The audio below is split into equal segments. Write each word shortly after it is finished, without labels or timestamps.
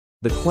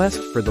The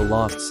Quest for the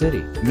Lost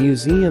City.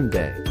 Museum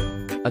Day.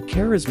 A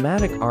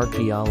charismatic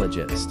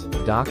archaeologist,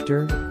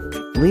 Dr.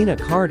 Lena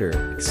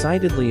Carter,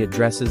 excitedly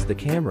addresses the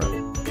camera.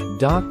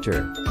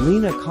 Dr.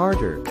 Lena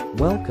Carter,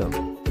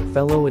 welcome,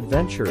 fellow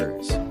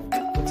adventurers.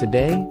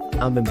 Today,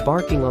 I'm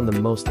embarking on the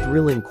most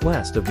thrilling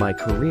quest of my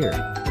career,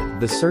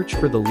 the search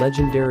for the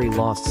legendary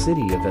Lost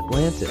City of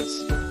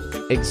Atlantis.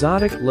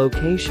 Exotic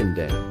Location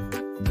Day.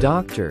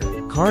 Dr.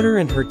 Carter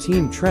and her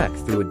team trek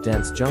through a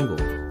dense jungle,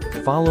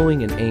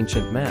 following an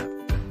ancient map.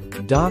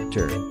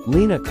 Dr.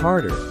 Lena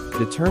Carter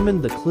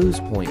determined the clues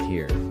point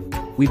here.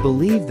 We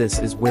believe this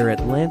is where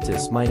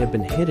Atlantis might have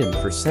been hidden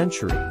for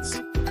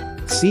centuries.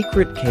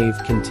 Secret Cave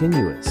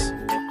Continuous.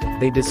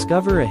 They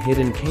discover a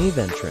hidden cave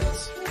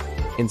entrance.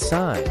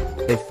 Inside,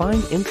 they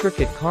find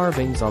intricate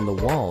carvings on the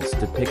walls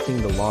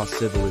depicting the lost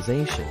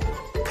civilization.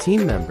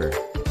 Team member,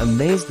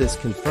 amazed this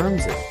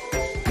confirms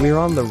it. We're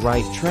on the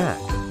right track.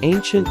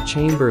 Ancient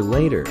Chamber.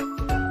 Later,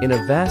 in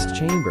a vast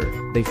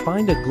chamber, they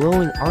find a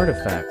glowing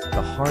artifact,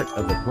 the Heart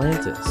of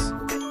Atlantis.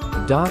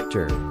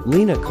 Dr.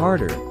 Lena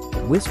Carter,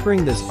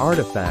 whispering this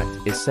artifact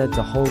is said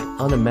to hold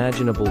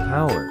unimaginable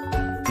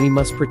power. We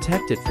must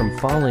protect it from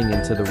falling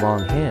into the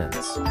wrong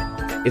hands.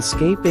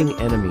 Escaping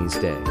Enemies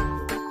Day.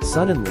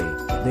 Suddenly,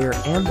 they are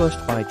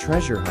ambushed by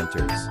treasure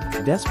hunters,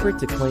 desperate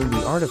to claim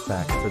the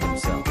artifact for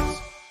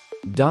themselves.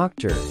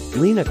 Dr.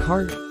 Lena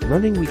Carter,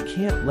 running, we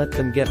can't let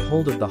them get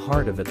hold of the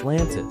Heart of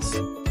Atlantis.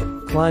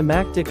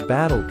 Climactic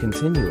Battle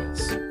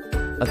Continuous.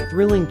 A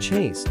thrilling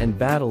chase and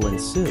battle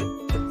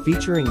ensue,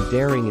 featuring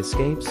daring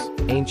escapes,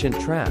 ancient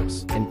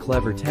traps, and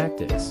clever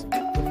tactics.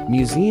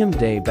 Museum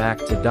Day. Back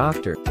to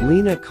Dr.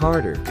 Lena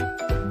Carter.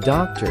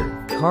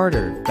 Dr.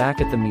 Carter, back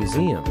at the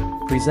museum,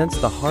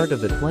 presents the Heart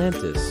of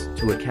Atlantis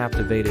to a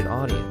captivated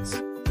audience.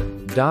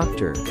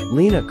 Dr.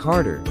 Lena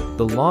Carter,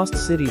 the Lost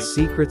City's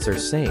secrets are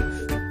safe,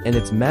 and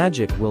its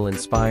magic will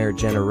inspire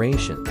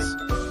generations.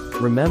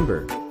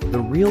 Remember, the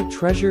real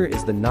treasure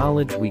is the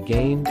knowledge we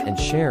gain and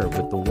share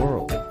with the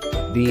world.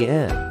 The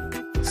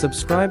end.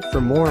 Subscribe for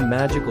more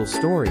magical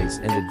stories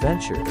and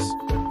adventures.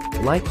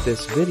 Like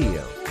this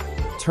video.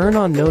 Turn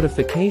on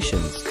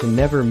notifications to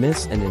never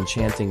miss an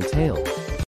enchanting tale.